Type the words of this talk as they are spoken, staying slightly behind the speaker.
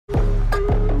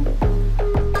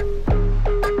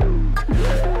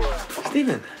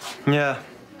Steven. Yeah,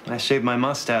 I shaved my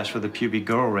mustache with a pubic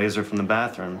girl razor from the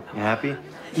bathroom. You happy?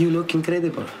 You look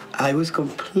incredible. I was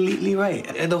completely right.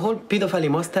 The whole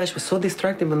pedophile mustache was so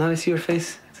distracting, but now I see your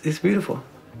face. It's beautiful.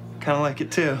 Kind of like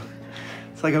it, too.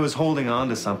 It's like I was holding on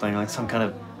to something, like some kind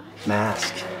of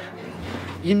mask.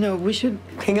 You know, we should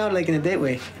hang out like in a date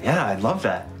way. Yeah, I'd love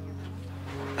that.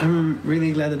 I'm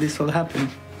really glad that this all happened.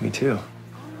 Me too.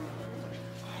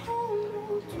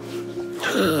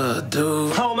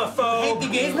 Dude. Homophobe! Hate the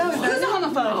gays now? Who's a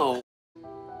homophobe?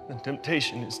 The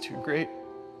temptation is too great.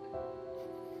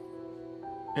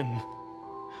 And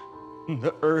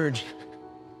the urge.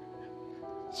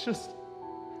 It's just,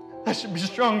 I should be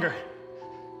stronger.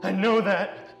 I know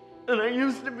that. And I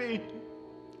used to be.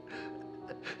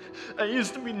 I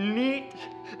used to be neat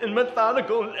and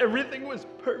methodical and everything was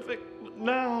perfect. But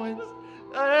now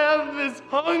I have this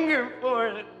hunger for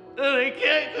it and I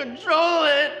can't control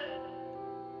it.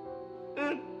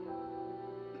 And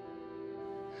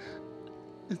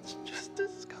it's just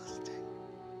disgusting.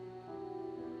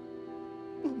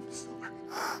 I'm sorry.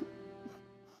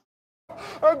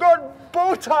 I got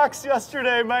Botox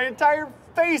yesterday. My entire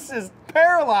face is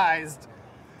paralyzed.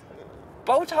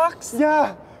 Botox?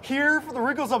 Yeah. Here for the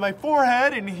wrinkles on my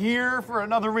forehead, and here for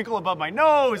another wrinkle above my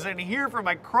nose, and here for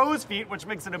my crow's feet, which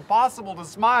makes it impossible to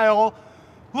smile.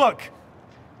 Look.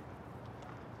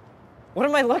 What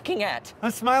am I looking at?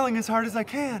 I'm smiling as hard as I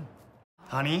can.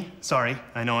 Honey, sorry.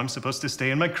 I know I'm supposed to stay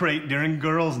in my crate during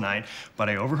girls' night, but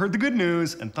I overheard the good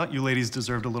news and thought you ladies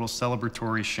deserved a little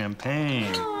celebratory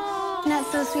champagne. Aww.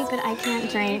 That's so sweet, but I can't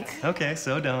drink. Okay,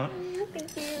 so don't.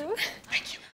 Thank you.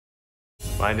 Thank you.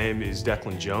 My name is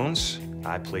Declan Jones.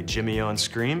 I play Jimmy on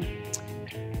Scream.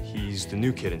 He's the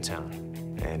new kid in town,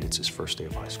 and it's his first day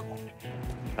of high school.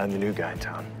 I'm the new guy in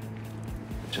town,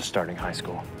 just starting high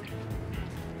school.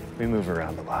 We move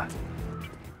around a lot.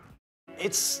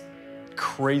 It's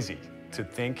crazy to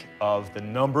think of the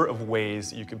number of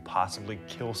ways you could possibly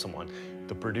kill someone.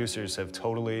 The producers have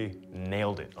totally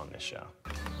nailed it on this show.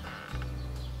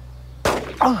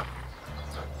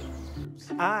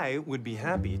 I would be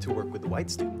happy to work with the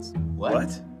white students.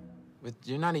 What? But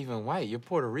you're not even white. You're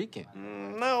Puerto Rican.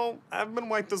 No, I've been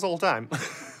white this whole time.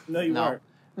 No, you weren't.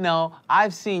 No,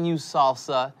 I've seen you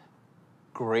salsa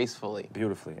gracefully.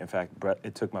 Beautifully. In fact,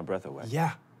 it took my breath away.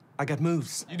 Yeah, I got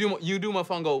moves. You do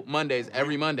Mofongo Mondays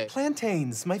every Monday.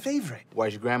 Plantains, my favorite.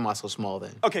 Why's your grandma so small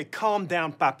then? Okay, calm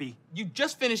down, Papi. You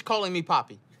just finished calling me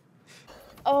Poppy.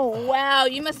 Oh, wow.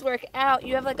 You must work out.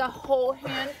 You have like a whole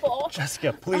handful.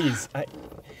 Jessica, please.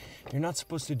 You're not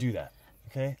supposed to do that,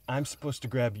 okay? I'm supposed to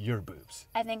grab your boobs.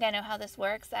 I think I know how this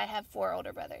works. I have 4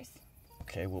 older brothers.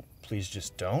 Okay, well, please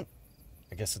just don't.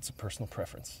 I guess it's a personal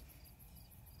preference.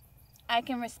 I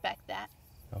can respect that.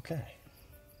 Okay.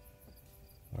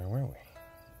 Where were we?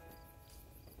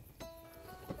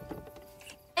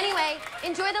 Anyway,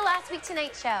 enjoy the Last Week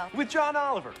Tonight show. With John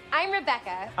Oliver. I'm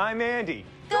Rebecca. I'm Andy.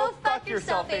 Go fuck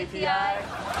yourself, API.